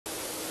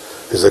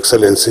His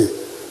Excellency,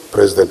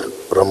 President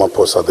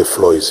Ramaphosa, the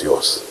floor is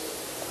yours.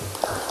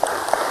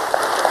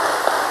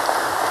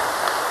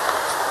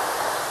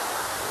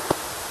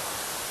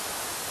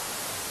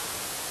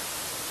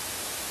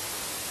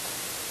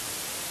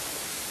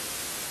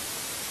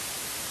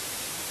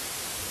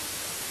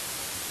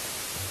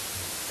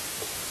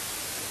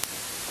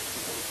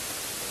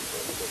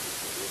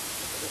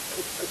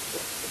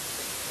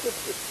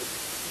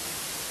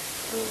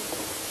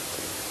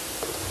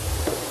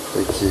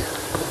 Thank you.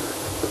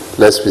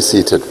 Let's be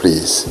seated,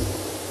 please.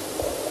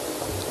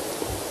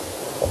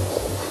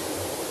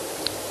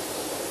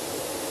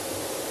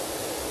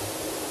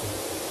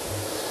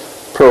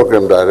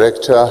 Program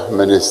Director,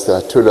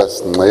 Minister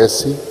Tulas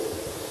Ngesi,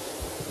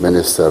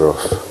 Minister of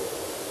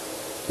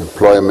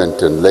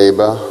Employment and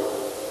Labor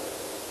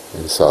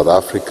in South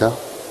Africa,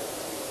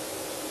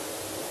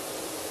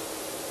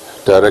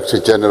 Director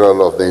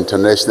General of the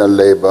International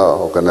Labour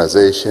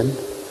Organization,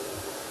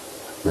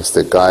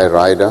 Mr. Guy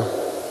Ryder,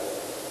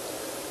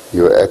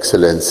 Your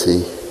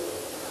Excellency,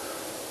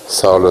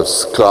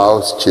 Saulus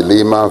Klaus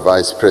Chilima,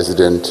 Vice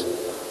President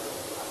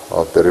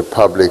of the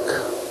Republic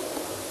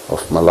of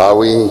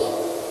Malawi,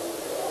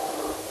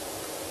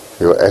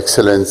 Your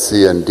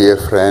Excellency and dear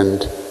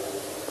friend,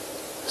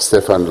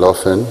 Stefan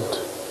Löfven,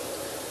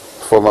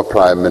 former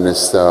Prime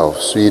Minister of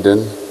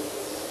Sweden,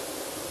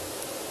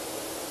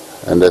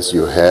 and as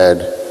you heard,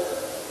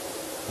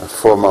 a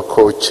former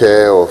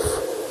co-chair of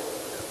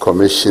a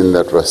commission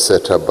that was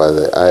set up by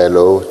the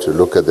ILO to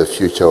look at the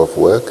future of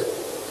work.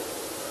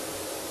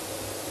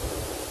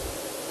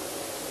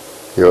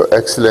 Your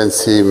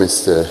Excellency,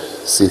 Mr.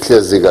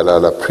 Sihle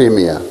Zikalala,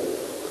 Premier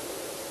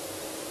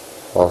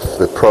of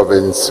the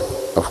province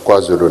of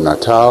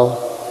KwaZulu-Natal,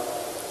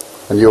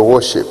 and Your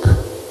Worship,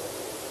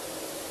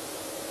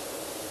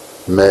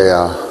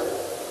 Mayor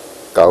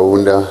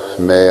Kaunda,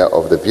 Mayor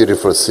of the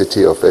beautiful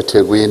city of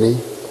eThekwini,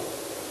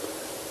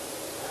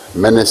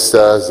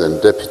 ministers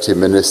and deputy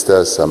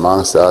ministers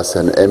amongst us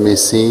and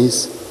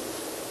MECs,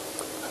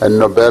 and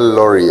Nobel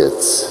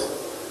laureates,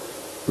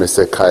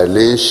 Mr.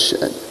 Kailash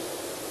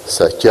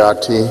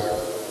Satyarthi,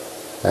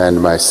 and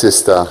my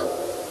sister,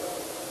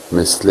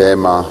 Ms.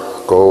 Lema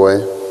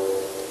Gowe,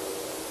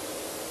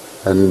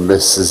 and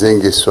Ms.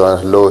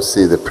 Zingiswa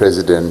Losi, the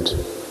President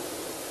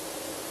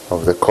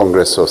of the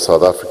Congress of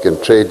South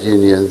African Trade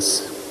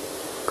Unions,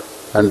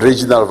 and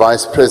Regional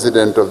Vice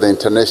President of the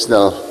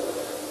International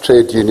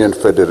Trade Union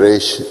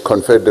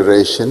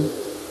Confederation,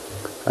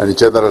 and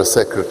General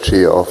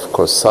Secretary of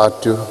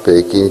COSATU,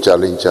 Peking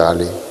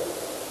Jalinjali.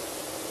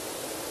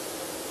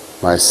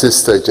 My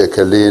sister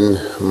Jacqueline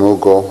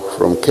Mugo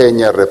from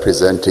Kenya,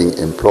 representing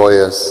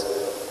employers,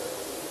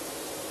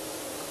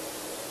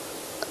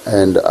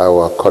 and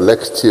our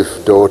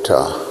collective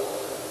daughter,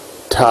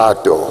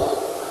 Tado,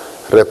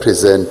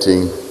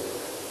 representing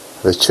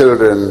the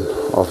children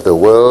of the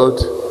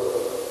world,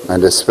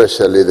 and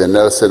especially the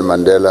Nelson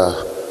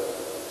Mandela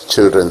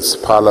Children's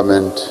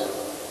Parliament,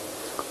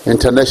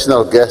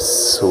 international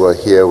guests who are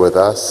here with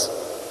us,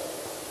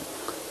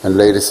 and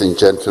ladies and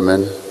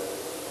gentlemen,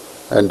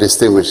 and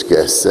distinguished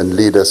guests and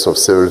leaders of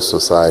civil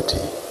society.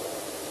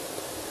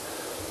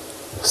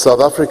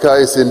 South Africa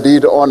is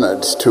indeed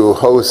honored to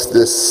host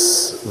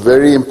this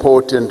very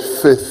important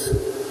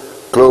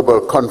 5th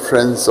Global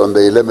Conference on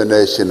the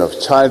Elimination of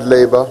Child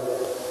Labor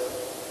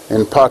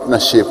in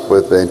partnership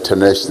with the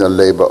International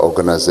Labour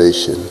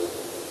Organization.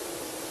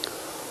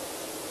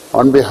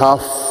 On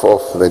behalf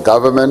of the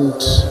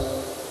government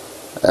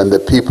and the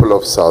people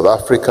of South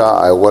Africa,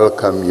 I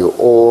welcome you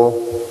all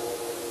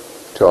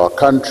to our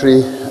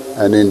country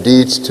and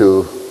indeed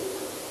to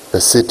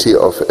the city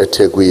of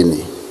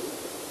eThekwini.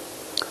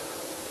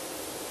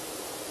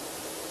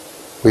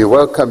 We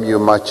welcome you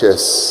much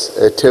as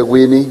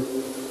eThekwini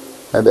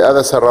and the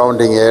other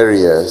surrounding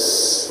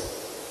areas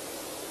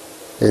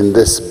in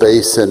this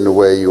basin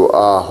where you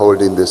are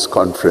holding this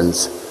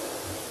conference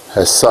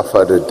has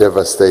suffered a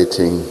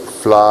devastating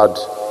flood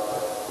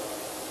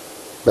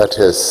that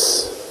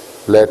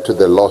has led to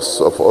the loss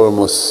of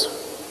almost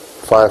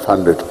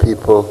 500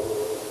 people.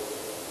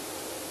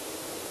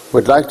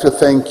 We'd like to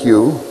thank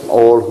you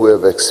all who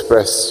have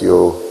expressed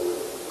your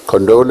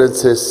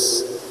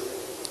condolences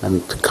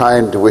and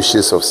kind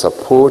wishes of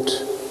support.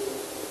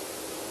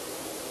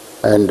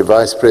 And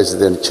Vice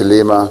President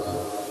Chilima,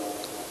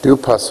 do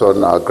pass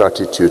on our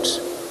gratitude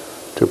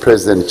to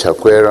President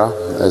Chakwera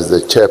as the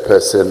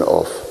chairperson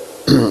of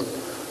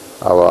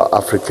our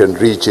African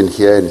region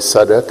here in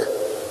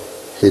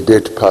SADC. He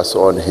did pass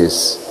on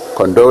his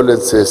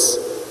condolences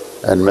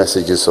and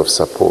messages of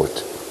support.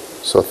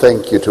 So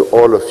thank you to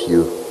all of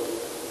you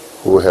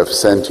who have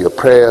sent your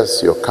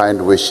prayers, your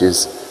kind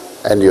wishes,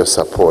 and your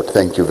support.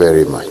 Thank you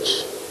very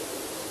much.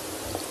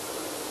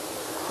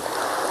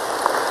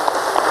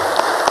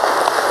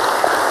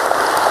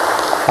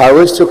 I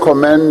wish to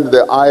commend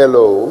the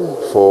ILO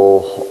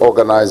for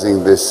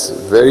organizing this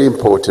very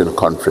important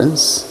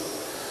conference.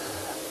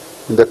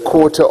 In the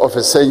quarter of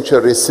a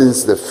century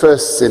since the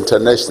first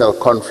international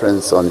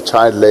conference on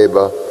child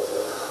labor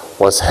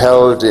was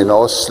held in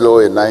Oslo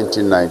in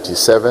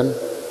 1997,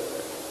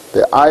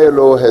 the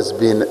ILO has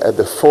been at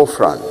the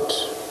forefront,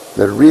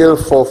 the real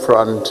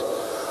forefront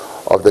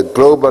of the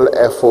global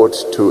effort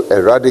to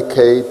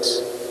eradicate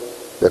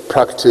the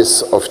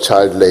practice of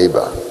child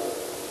labor.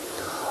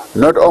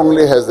 Not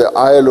only has the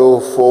ILO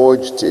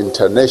forged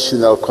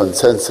international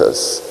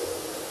consensus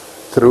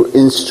through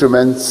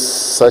instruments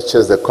such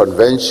as the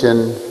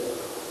Convention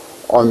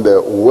on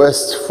the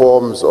Worst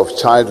Forms of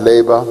Child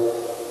Labor,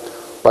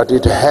 but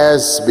it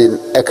has been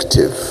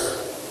active,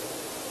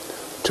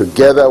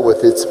 together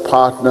with its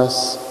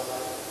partners,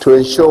 to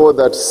ensure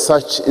that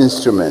such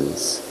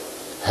instruments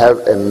have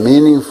a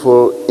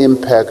meaningful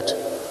impact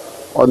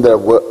on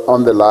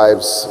the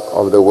lives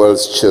of the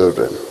world's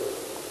children.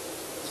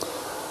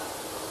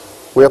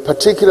 We are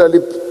particularly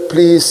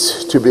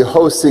pleased to be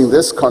hosting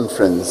this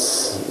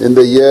conference in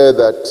the year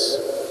that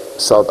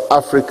South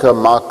Africa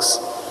marks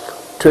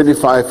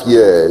 25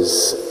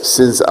 years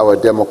since our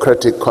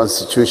democratic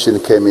constitution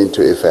came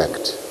into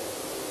effect.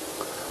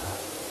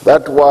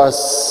 That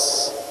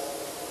was,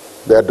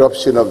 the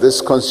adoption of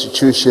this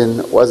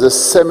constitution was a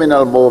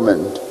seminal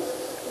moment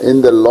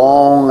in the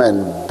long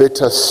and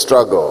bitter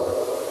struggle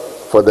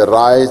for the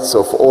rights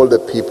of all the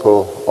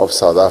people of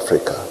South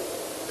Africa.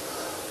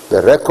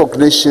 The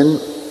recognition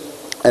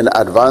and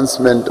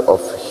advancement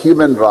of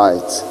human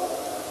rights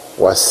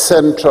was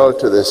central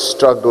to the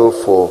struggle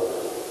for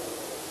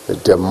the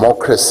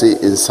democracy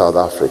in South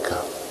Africa.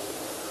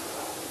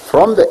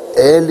 From the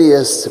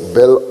earliest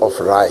Bill of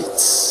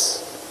Rights,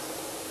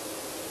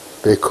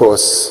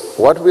 because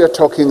what we are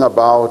talking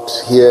about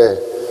here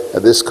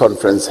at this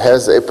conference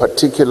has a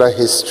particular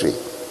history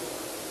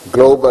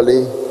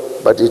globally,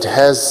 but it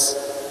has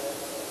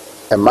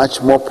a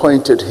much more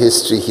pointed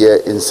history here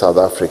in South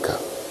Africa.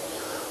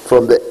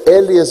 From the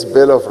earliest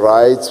Bill of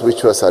Rights,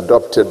 which was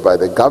adopted by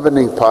the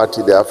governing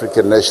party, the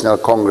African National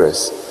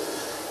Congress,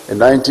 in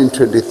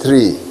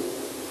 1923,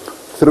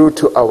 through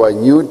to our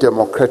new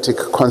democratic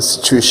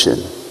constitution,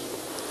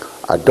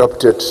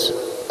 adopted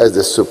as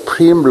the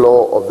supreme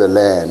law of the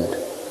land,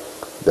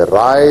 the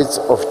rights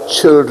of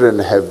children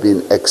have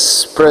been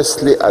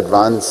expressly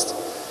advanced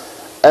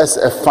as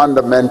a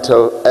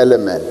fundamental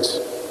element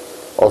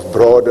of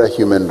broader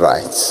human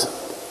rights.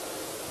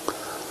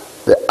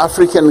 The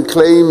African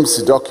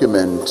Claims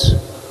document,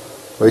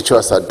 which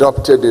was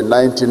adopted in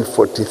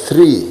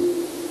 1943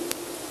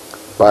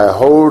 by a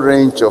whole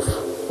range of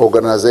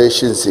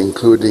organizations,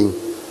 including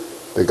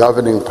the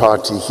governing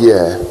party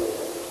here,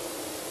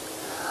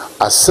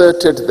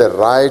 asserted the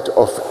right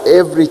of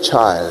every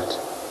child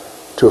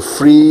to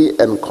free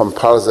and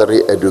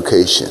compulsory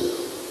education.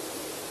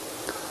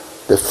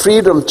 The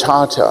Freedom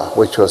Charter,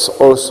 which was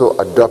also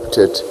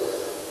adopted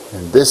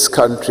in this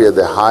country at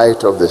the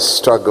height of the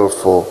struggle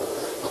for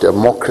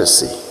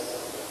democracy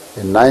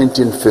in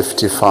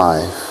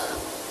 1955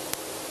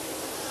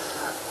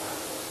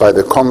 by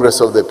the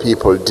Congress of the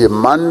People,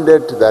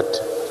 demanded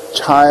that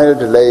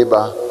child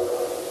labor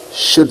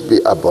should be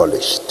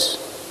abolished.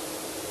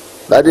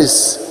 That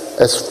is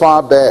as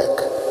far back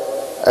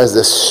as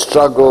the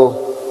struggle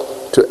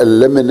to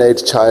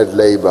eliminate child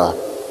labor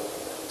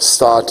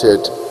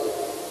started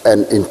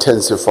and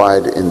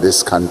intensified in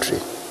this country.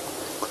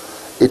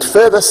 It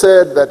further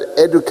said that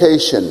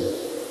education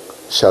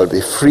shall be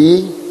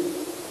free,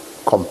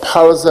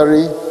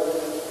 compulsory,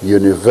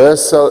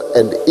 universal,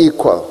 and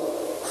equal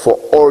for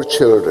all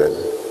children,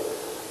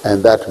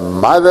 and that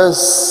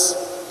mothers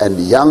and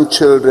young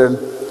children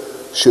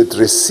should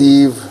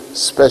receive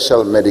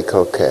special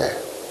medical care.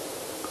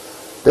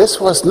 This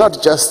was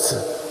not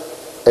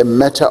just a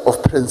matter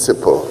of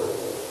principle.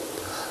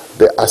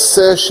 The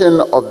assertion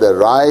of the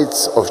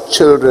rights of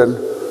children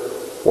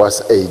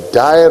was a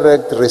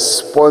direct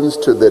response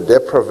to the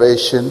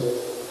deprivation,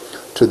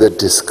 to the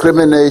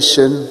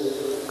discrimination,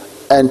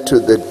 and to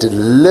the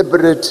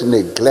deliberate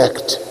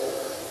neglect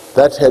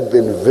that had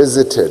been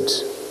visited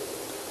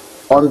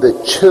on the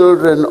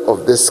children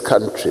of this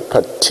country,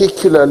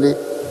 particularly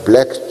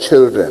black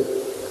children,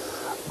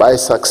 by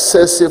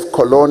successive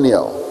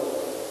colonial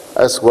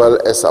as well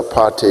as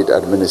apartheid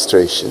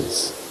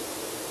administrations.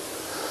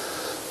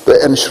 The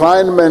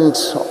enshrinement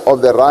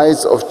of the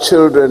rights of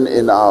children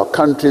in our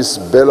country's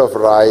Bill of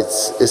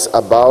Rights is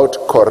about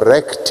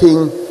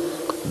correcting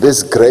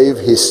this grave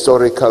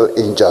historical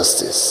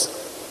injustice.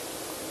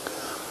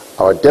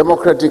 Our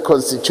democratic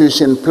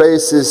constitution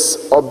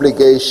places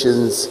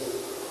obligations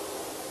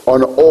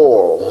on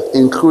all,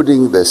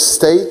 including the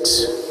state,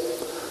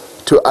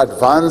 to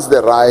advance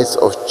the rights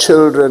of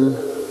children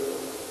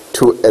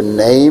to a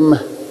name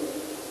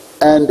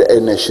and a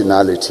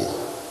nationality.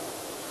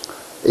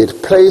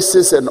 It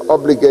places an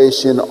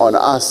obligation on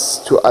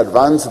us to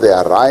advance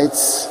their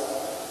rights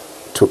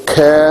to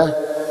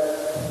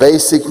care,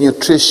 basic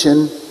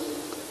nutrition,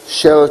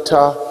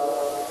 shelter,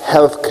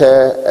 health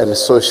care, and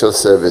social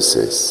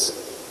services.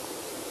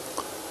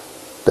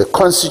 The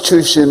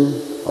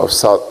Constitution of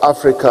South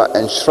Africa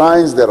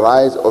enshrines the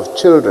rights of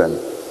children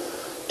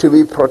to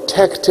be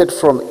protected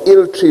from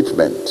ill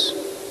treatment,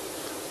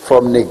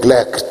 from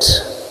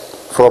neglect,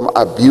 from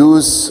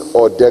abuse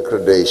or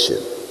degradation.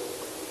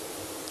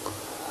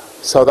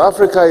 South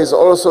Africa is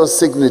also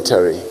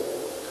signatory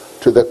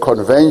to the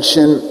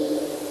Convention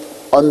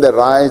on the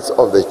Rights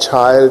of the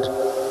Child,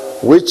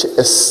 which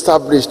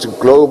established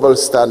global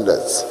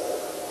standards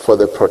for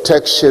the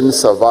protection,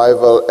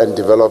 survival, and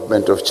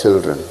development of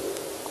children.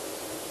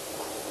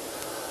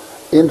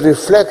 In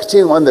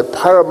reflecting on the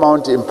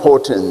paramount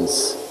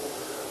importance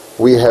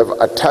we have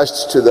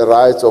attached to the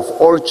rights of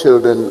all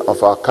children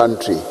of our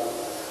country,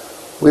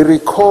 we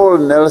recall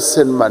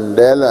Nelson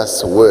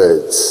Mandela's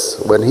words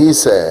when he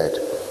said,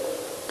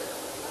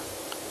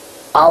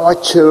 "Our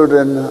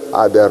children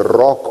are the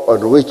rock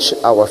on which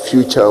our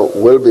future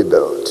will be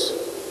built,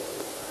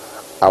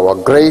 our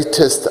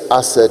greatest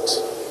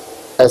asset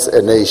as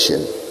a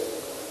nation.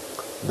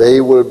 They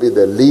will be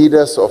the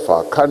leaders of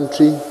our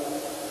country,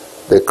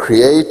 the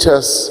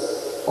creators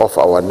of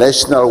our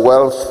national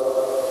wealth,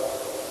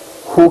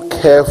 who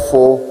care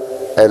for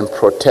and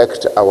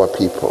protect our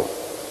people."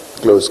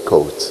 Close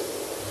quote.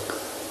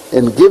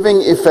 In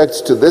giving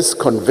effect to this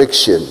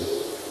conviction,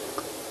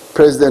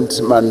 President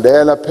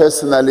Mandela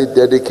personally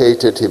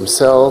dedicated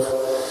himself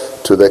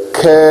to the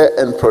care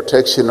and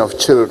protection of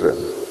children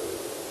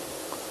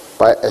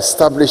by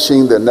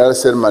establishing the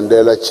Nelson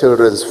Mandela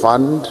Children's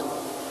Fund,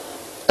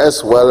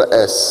 as well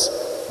as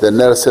the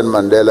Nelson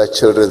Mandela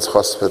Children's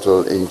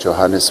Hospital in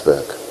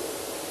Johannesburg.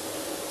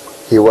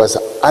 He was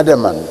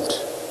adamant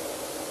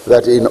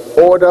that in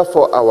order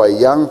for our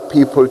young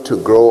people to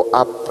grow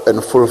up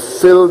and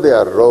fulfill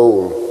their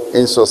role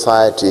in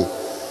society,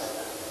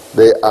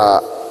 they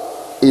are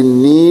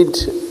in need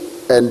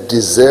and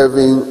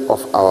deserving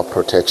of our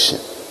protection.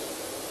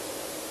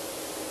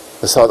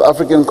 The South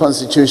African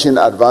Constitution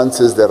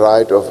advances the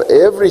right of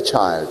every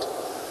child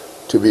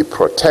to be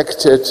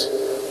protected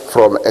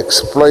from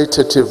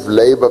exploitative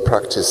labor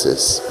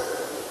practices.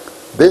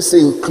 This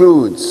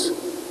includes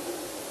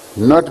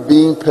not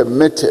being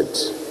permitted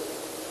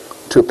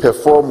to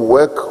perform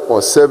work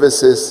or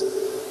services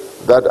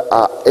that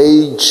are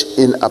age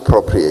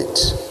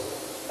inappropriate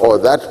or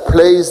that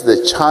place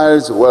the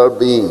child's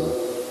well-being,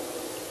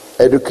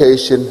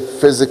 education,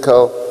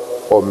 physical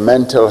or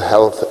mental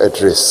health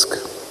at risk.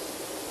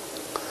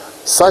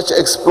 Such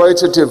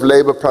exploitative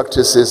labor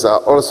practices are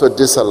also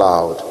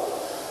disallowed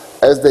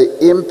as they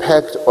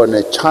impact on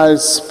a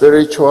child's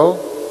spiritual,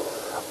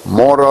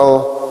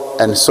 moral,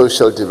 and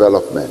social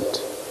development.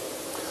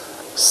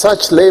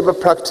 Such labor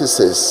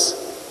practices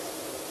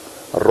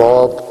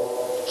rob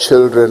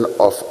children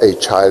of a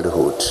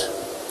childhood.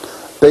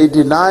 They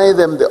deny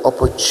them the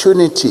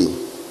opportunity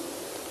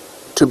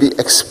to be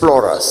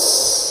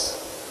explorers,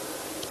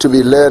 to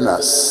be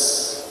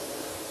learners,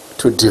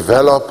 to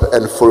develop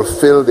and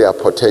fulfill their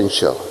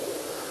potential.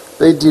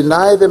 They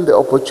deny them the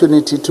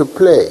opportunity to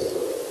play,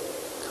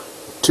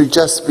 to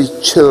just be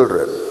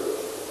children.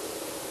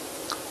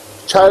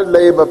 Child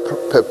labor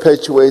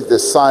perpetuates the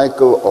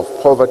cycle of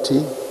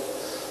poverty,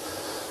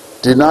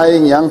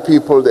 denying young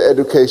people the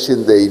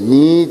education they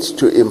need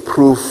to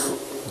improve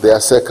their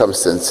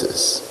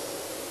circumstances.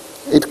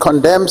 It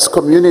condemns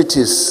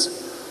communities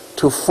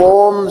to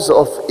forms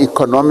of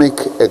economic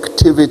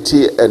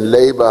activity and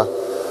labor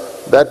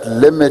that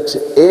limit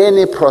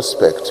any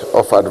prospect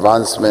of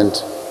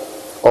advancement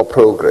or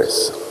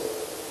progress.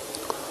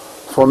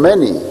 For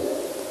many,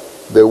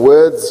 the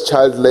words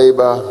child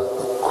labor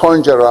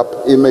conjure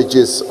up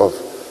images of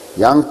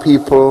young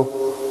people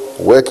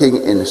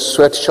working in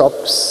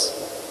sweatshops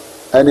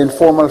and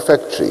informal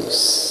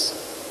factories.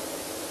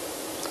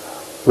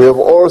 We have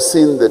all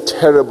seen the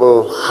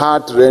terrible,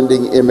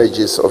 heart-rending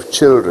images of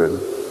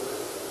children,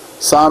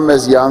 some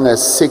as young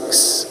as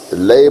 6,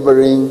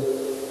 laboring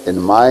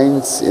in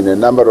mines in a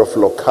number of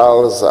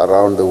locales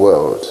around the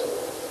world.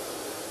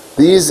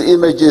 These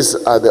images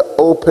are the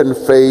open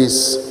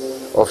face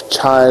of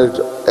child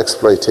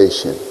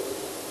exploitation.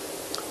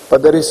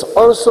 But there is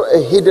also a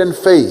hidden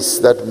face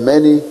that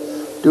many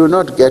do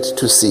not get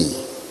to see.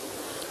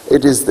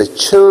 It is the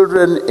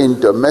children in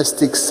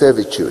domestic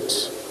servitude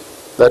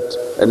that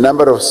a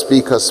number of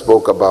speakers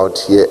spoke about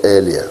here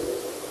earlier,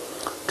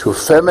 to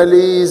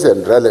families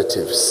and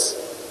relatives.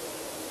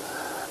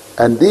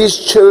 And these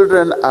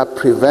children are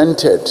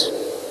prevented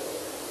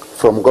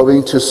from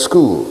going to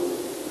school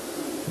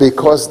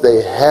because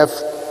they have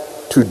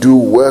to do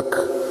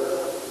work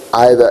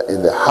either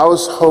in the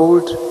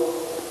household,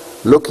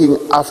 looking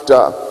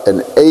after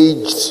an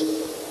aged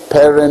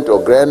parent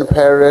or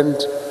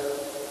grandparent,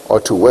 or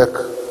to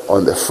work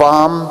on the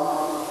farm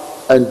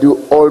and do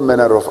all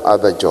manner of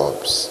other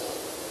jobs.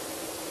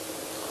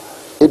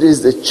 It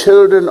is the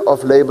children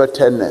of labor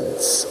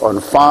tenants on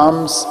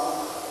farms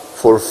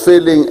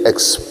fulfilling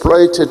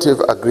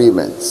exploitative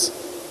agreements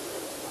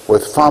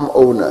with farm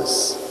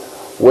owners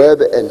where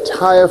the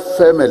entire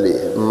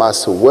family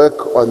must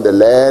work on the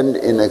land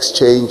in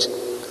exchange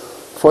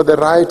for the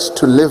right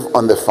to live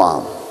on the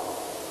farm.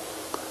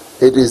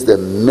 It is the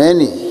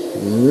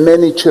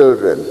many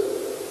children,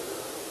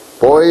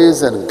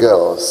 boys and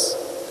girls,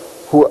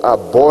 who are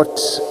bought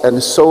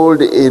and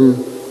sold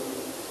in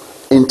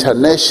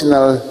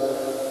international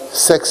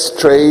sex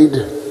trade,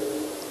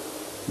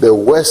 the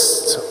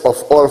worst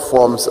of all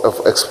forms of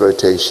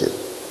exploitation.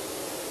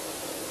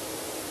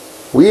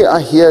 We are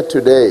here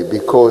today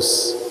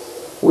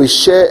because we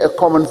share a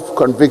common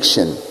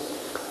conviction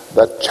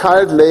that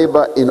child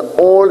labor in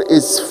all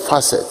its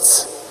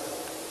facets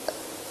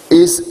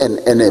is an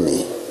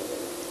enemy.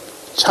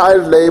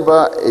 Child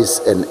labor is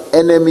an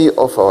enemy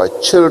of our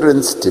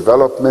children's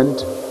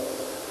development.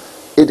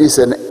 It is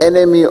an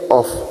enemy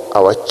of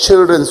our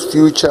children's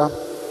future,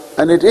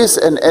 and it is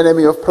an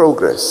enemy of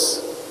progress.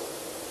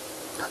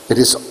 It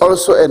is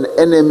also an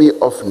enemy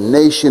of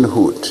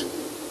nationhood.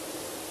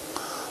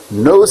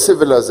 No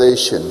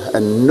civilization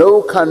and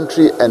no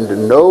country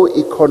and no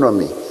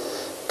economy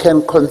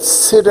can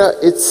consider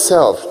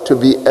itself to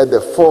be at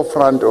the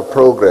forefront of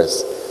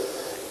progress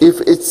if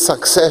its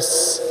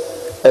success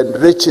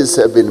and riches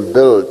have been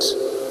built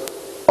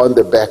on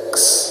the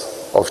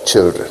backs of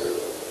children.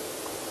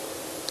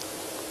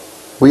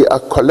 We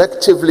are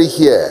collectively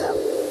here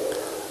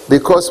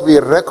because we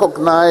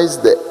recognize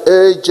the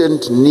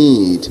urgent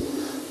need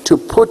to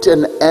put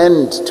an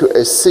end to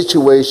a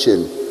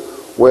situation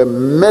where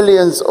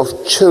millions of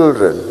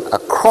children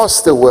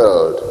across the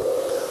world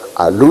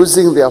are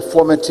losing their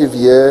formative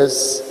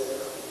years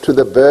to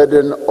the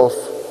burden of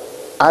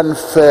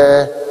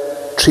unfair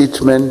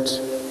treatment.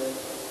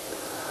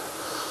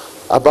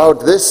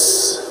 About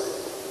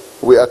this,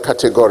 we are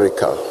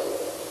categorical.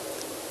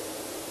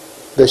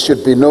 There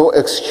should be no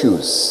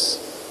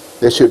excuse.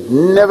 There should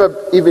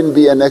never even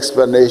be an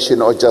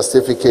explanation or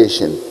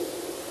justification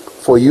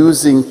for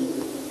using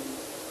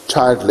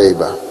child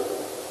labor.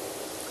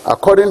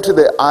 According to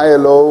the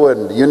ILO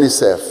and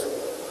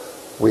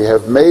UNICEF, we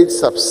have made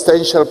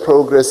substantial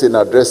progress in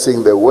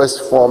addressing the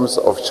worst forms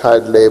of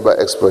child labor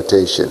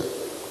exploitation.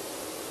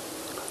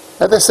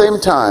 At the same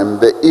time,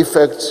 the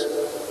effect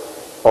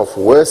of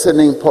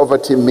worsening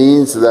poverty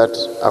means that,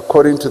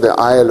 according to the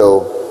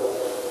ILO,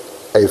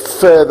 a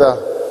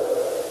further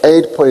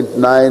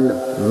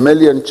 8.9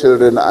 million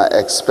children are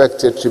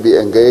expected to be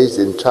engaged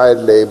in child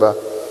labor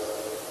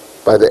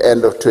by the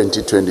end of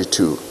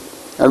 2022.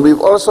 And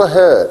we've also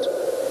heard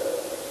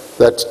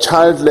that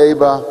child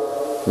labor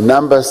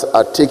numbers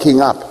are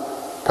ticking up,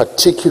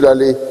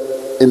 particularly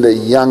in the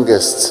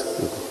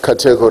youngest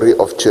category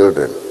of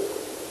children.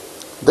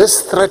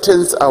 This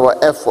threatens our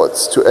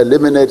efforts to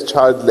eliminate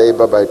child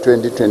labor by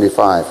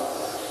 2025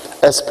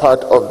 as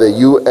part of the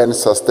UN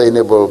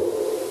Sustainable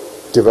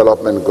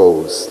Development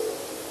Goals.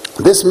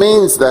 This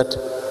means that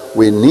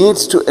we need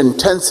to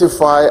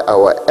intensify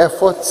our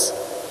efforts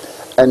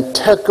and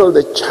tackle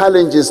the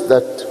challenges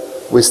that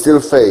we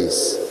still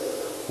face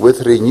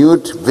with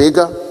renewed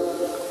vigor,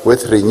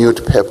 with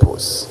renewed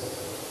purpose.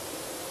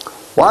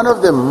 One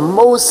of the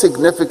most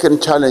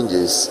significant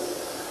challenges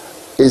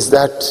is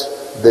that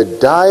the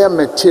dire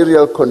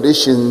material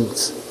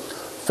conditions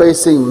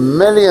facing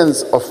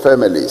millions of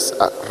families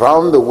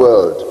around the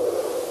world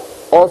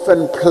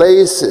often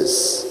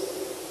places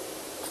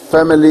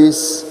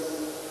families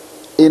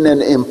in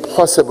an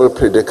impossible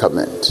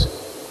predicament.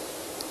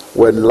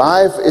 When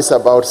life is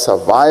about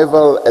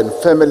survival and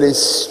families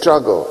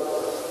struggle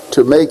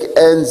to make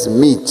ends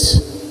meet,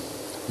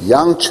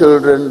 young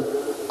children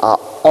are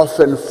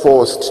often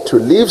forced to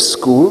leave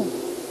school,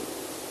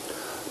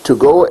 to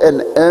go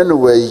and earn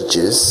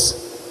wages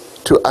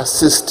to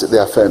assist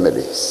their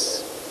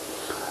families.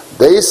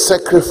 They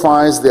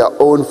sacrifice their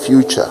own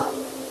future.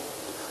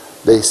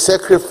 They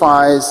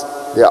sacrifice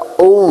their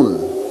own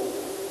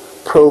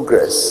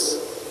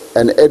progress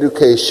and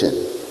education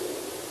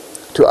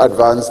to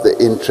advance the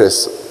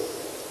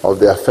interests of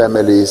their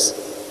families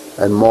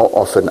and more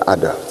often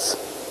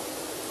adults.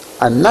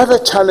 Another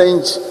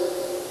challenge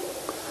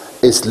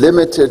is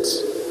limited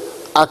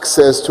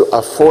access to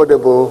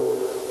affordable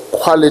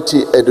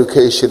quality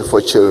education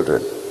for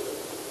children.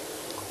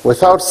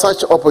 Without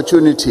such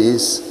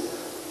opportunities,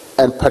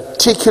 and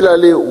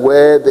particularly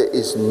where there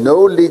is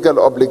no legal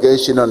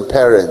obligation on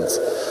parents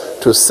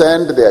to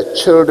send their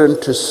children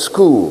to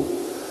school,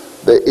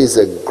 there is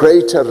a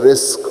greater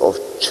risk of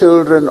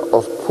children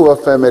of poor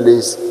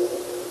families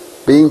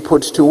being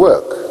put to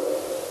work,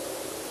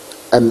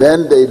 and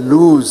then they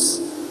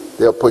lose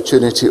the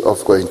opportunity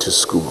of going to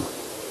school.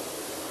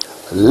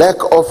 Lack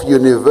of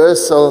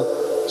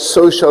universal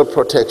social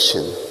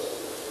protection,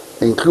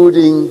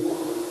 including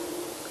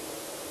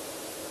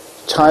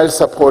child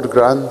support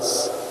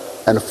grants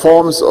and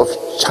forms of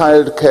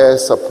child care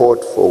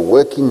support for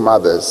working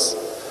mothers,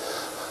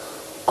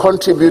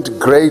 contribute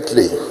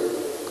greatly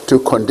to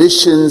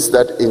conditions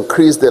that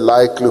increase the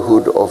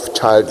likelihood of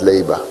child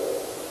labor.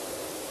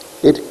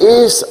 It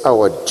is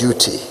our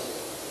duty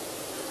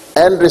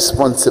and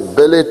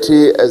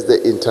responsibility as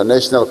the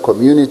international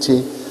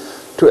community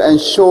to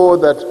ensure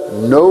that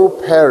no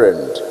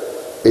parent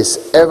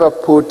is ever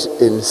put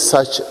in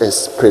such a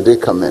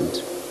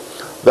predicament,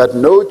 that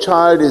no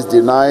child is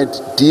denied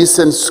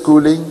decent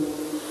schooling,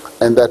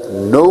 and that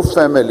no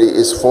family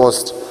is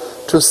forced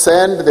to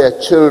send their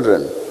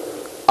children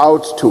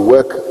out to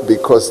work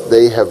because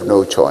they have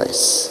no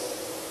choice.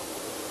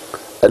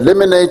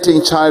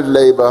 Eliminating child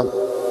labor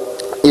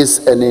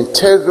is an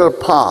integral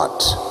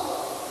part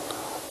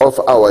of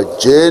our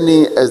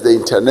journey as the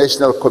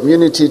international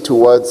community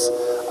towards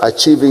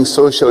achieving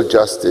social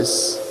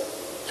justice,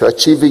 to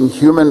achieving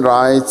human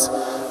rights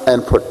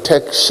and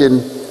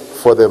protection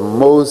for the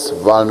most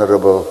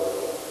vulnerable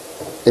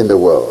in the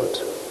world.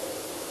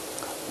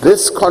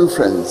 This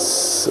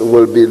conference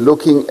will be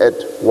looking at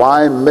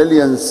why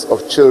millions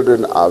of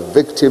children are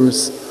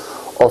victims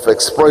of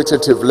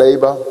exploitative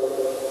labor,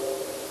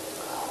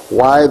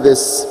 why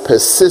this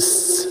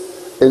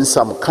persists in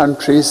some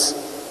countries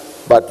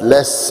but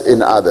less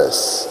in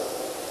others,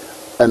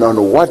 and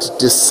on what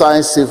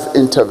decisive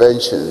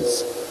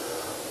interventions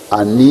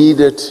are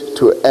needed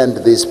to end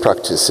these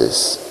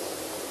practices.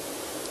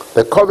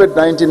 The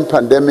COVID-19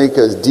 pandemic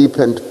has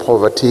deepened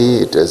poverty,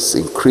 it has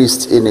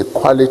increased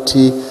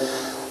inequality,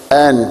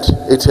 and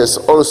it has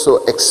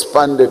also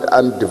expanded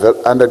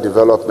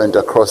underdevelopment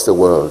across the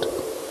world.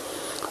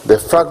 The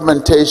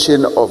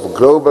fragmentation of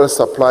global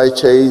supply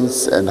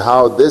chains and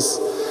how this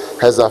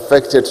has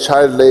affected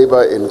child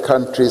labor in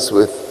countries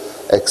with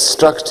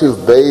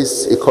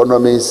extractive-based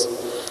economies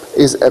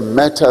is a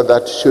matter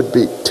that should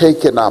be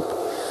taken up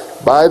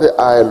by the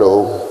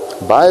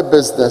ILO, by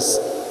business,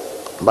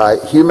 by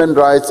human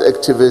rights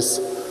activists,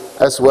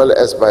 as well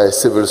as by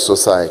civil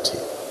society.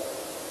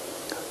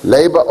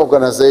 Labor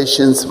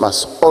organizations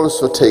must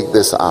also take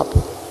this up.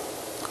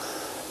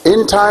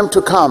 In time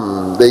to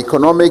come, the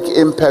economic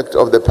impact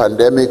of the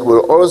pandemic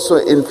will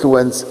also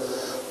influence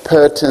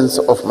patterns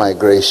of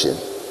migration.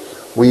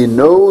 We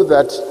know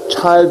that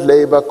child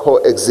labor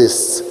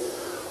coexists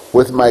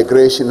with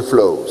migration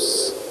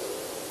flows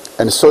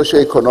and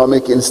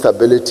socioeconomic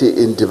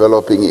instability in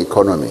developing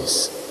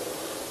economies.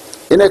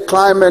 In a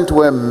climate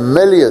where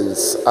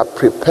millions are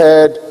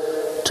prepared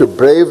to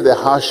brave the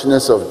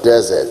harshness of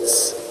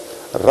deserts,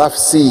 rough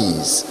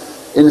seas,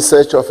 in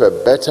search of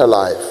a better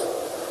life,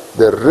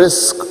 the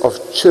risk of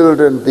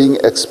children being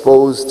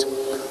exposed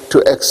to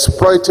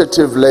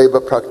exploitative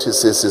labor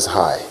practices is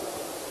high.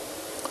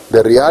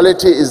 The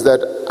reality is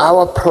that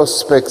our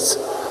prospects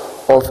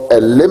of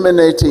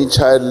eliminating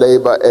child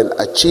labor and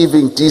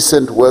achieving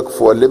decent work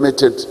are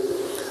limited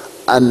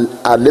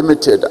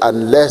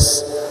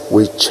unless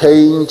we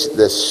change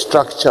the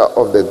structure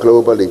of the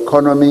global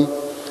economy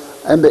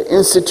and the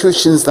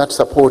institutions that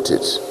support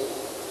it.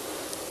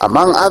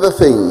 Among other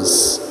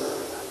things,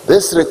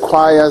 this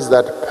requires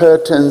that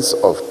patterns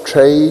of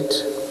trade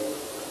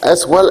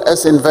as well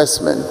as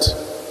investment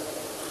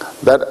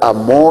that are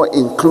more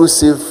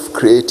inclusive,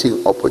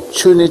 creating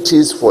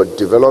opportunities for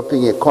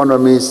developing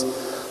economies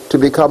to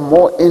become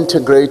more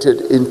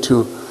integrated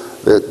into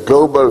the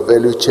global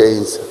value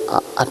chains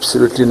are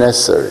absolutely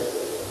necessary.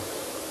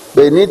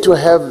 They need to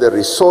have the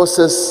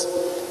resources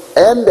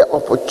and the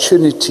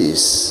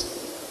opportunities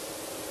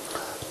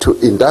to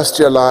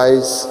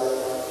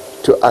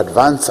industrialize, to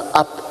advance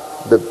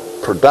up the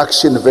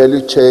production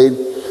value chain,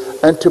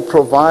 and to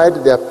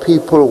provide their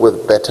people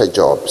with better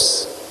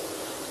jobs.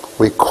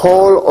 We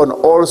call on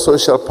all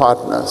social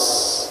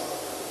partners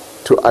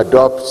to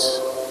adopt,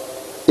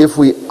 if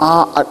we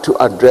are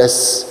to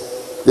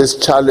address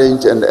this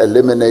challenge and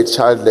eliminate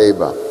child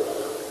labor,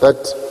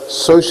 that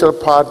social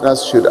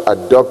partners should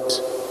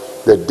adopt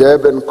the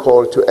Durban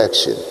Call to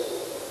Action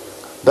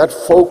that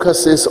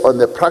focuses on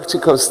the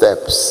practical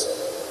steps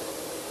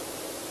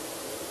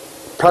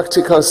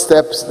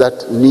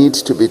that need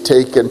to be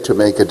taken to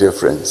make a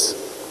difference.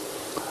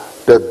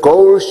 The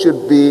goal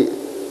should be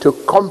to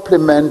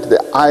complement the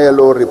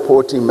ILO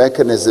reporting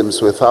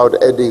mechanisms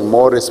without adding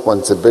more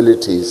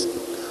responsibilities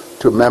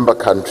to member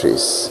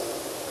countries.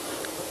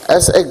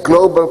 As a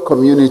global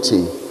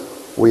community,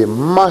 we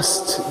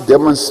must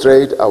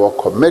demonstrate our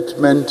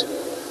commitment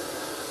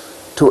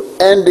to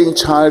ending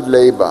child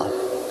labor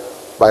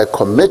by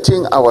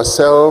committing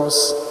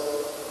ourselves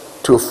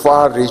to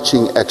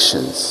far-reaching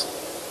actions.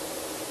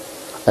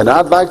 And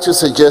I'd like to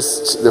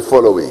suggest the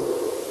following.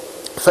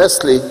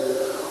 Firstly,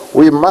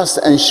 we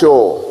must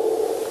ensure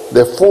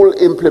the full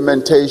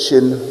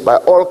implementation by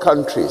all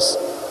countries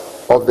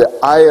of the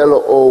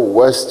ILO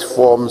Worst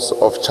Forms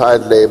of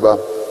Child Labor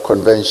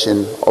Convention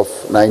of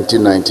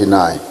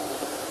 1999.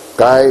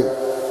 Guy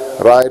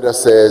Ryder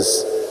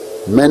says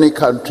many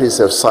countries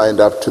have signed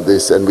up to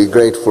this, and we're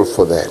grateful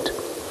for that.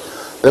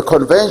 The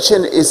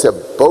convention is a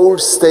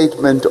bold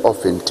statement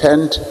of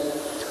intent,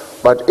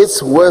 but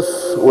its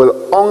worth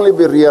will only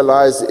be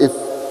realized if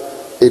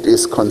it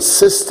is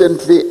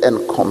consistently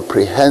and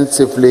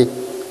comprehensively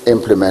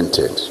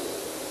implemented.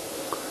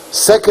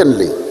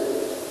 Secondly,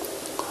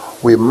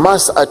 we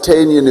must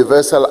attain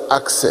universal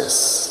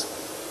access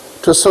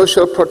to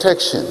social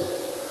protection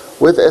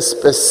with a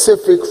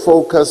specific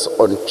focus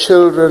on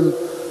children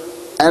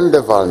and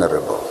the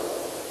vulnerable.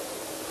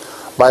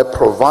 By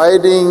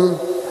providing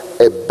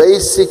a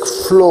basic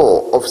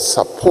flow of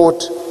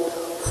support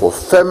for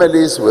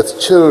families with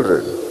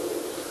children,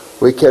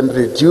 we can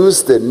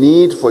reduce the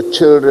need for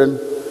children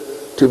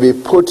to be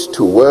put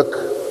to work,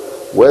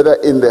 whether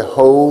in the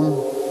home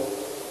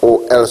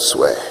or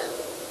elsewhere.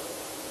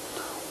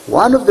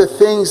 One of the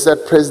things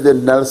that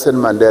President Nelson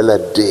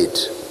Mandela did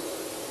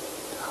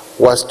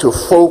was to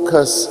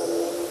focus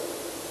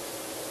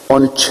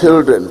on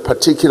children,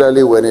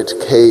 particularly when it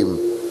came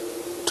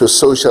to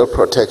social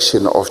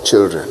protection of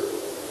children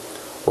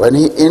when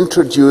he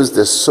introduced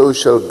the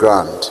social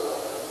grant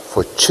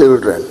for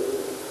children,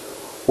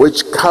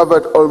 which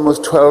covered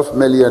almost 12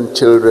 million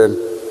children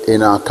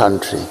in our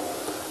country.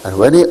 And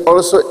when he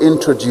also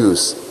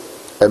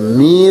introduced a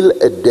meal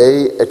a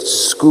day at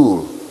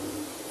school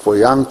for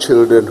young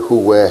children who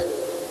were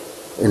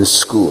in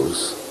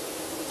schools.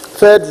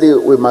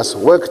 Thirdly, we must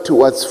work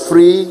towards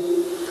free,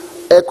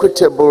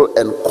 equitable,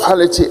 and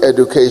quality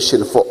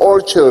education for all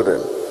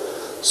children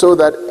so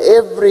that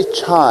every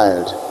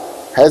child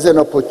has an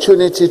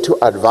opportunity to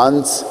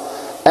advance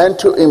and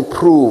to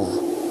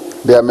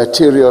improve their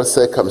material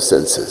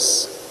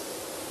circumstances.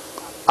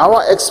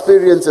 Our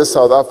experience in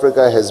South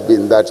Africa has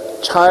been that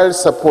child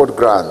support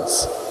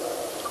grants,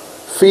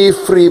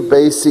 fee-free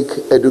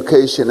basic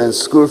education, and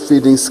school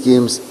feeding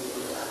schemes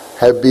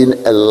have been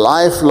a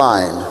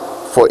lifeline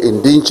for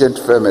indigent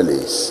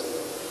families.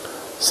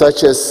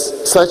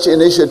 Such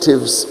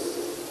initiatives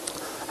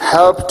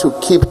help to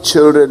keep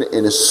children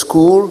in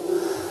school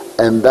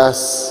and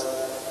thus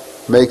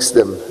makes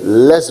them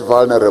less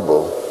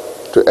vulnerable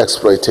to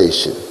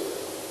exploitation.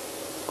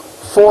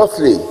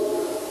 Fourthly,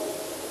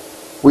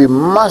 we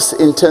must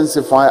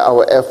intensify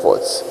our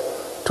efforts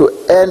to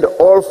end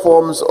all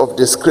forms of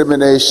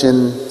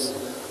discrimination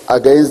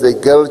against the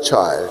girl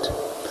child,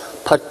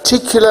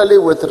 particularly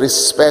with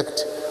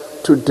respect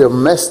to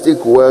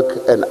domestic work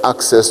and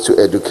access to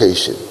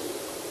education.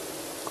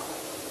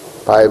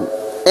 By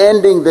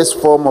ending this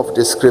form of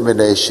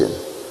discrimination,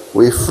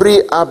 we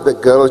free up the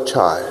girl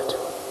child,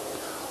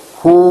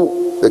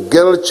 who the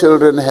girl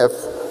children have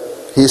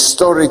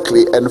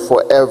historically and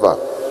forever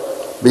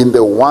been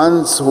the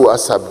ones who are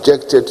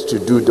subjected to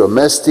do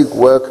domestic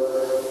work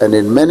and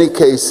in many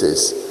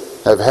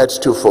cases have had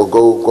to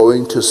forego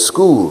going to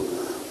school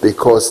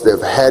because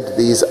they've had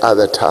these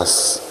other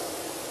tasks.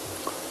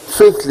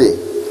 Fifthly,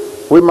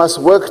 we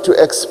must work to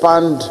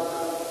expand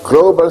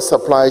global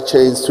supply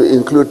chains to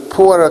include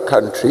poorer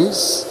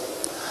countries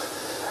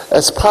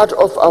as part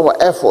of our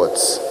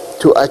efforts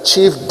to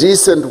achieve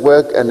decent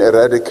work and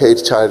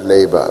eradicate child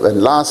labor.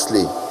 And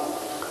lastly,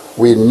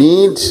 we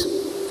need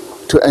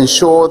to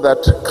ensure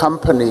that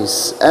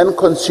companies and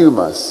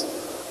consumers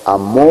are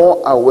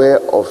more aware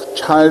of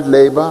child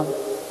labor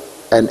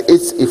and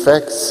its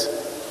effects,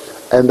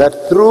 and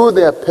that through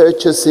their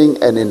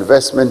purchasing and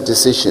investment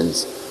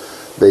decisions,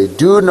 they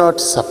do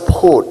not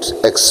support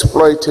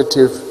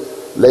exploitative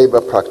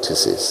labor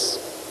practices.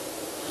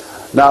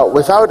 Now,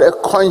 without a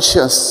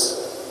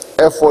conscious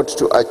effort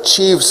to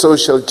achieve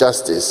social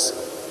justice,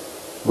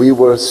 we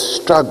will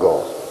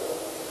struggle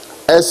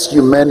as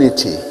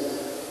humanity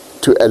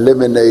to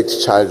eliminate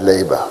child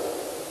labor.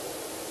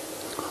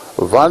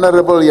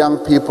 Vulnerable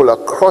young people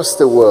across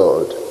the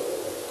world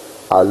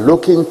are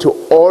looking to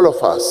all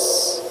of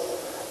us,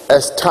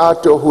 as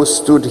Tato, who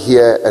stood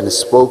here and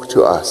spoke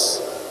to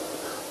us.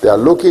 They are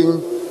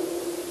looking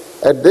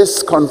at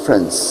this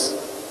conference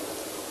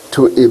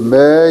to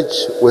emerge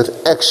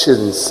with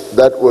actions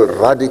that will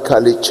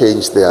radically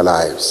change their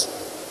lives.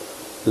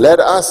 Let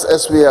us,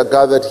 as we are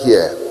gathered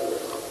here,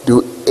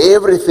 do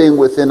everything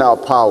within our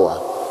power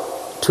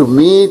to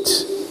meet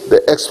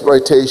the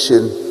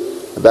exploitation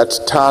that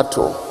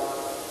Tato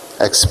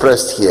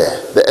expressed here,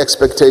 the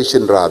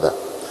expectation rather,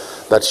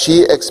 that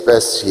she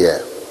expressed here.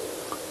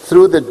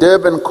 Through the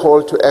Durban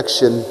call to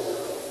action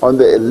on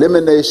the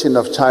elimination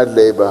of child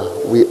labor,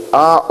 we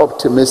are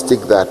optimistic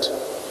that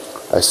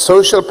as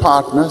social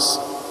partners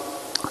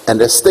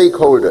and as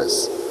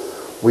stakeholders,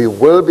 we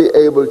will be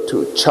able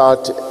to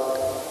chart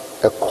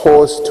a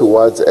course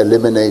towards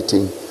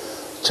eliminating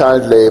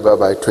child labor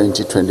by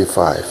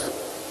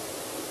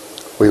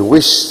 2025. We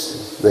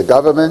wish the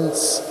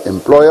governments,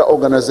 employer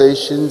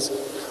organizations,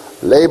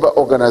 labor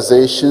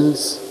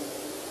organizations,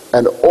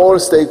 and all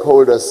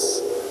stakeholders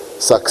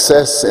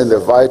success in the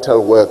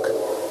vital work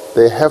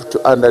they have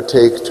to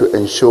undertake to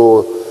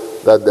ensure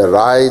that the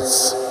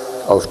rights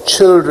of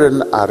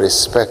children are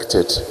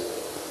respected,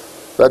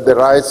 that the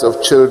rights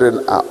of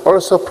children are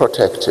also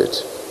protected,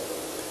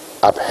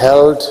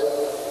 upheld,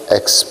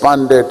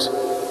 expanded,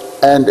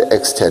 and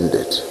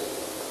extended.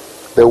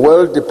 The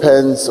world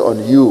depends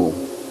on you,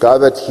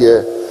 gathered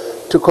here,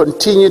 to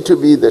continue to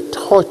be the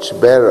torch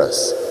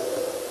bearers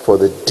for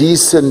the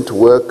decent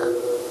work,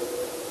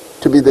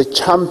 to be the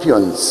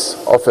champions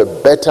of a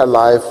better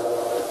life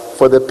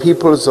for the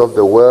peoples of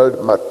the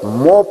world, but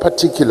more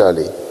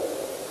particularly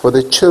for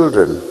the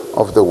children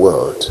of the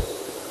world,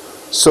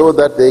 so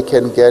that they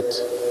can get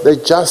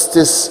the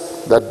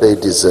justice that they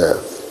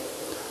deserve.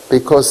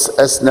 Because,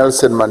 as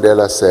Nelson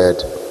Mandela said,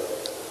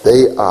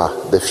 they are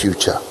the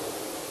future.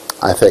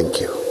 I thank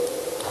you.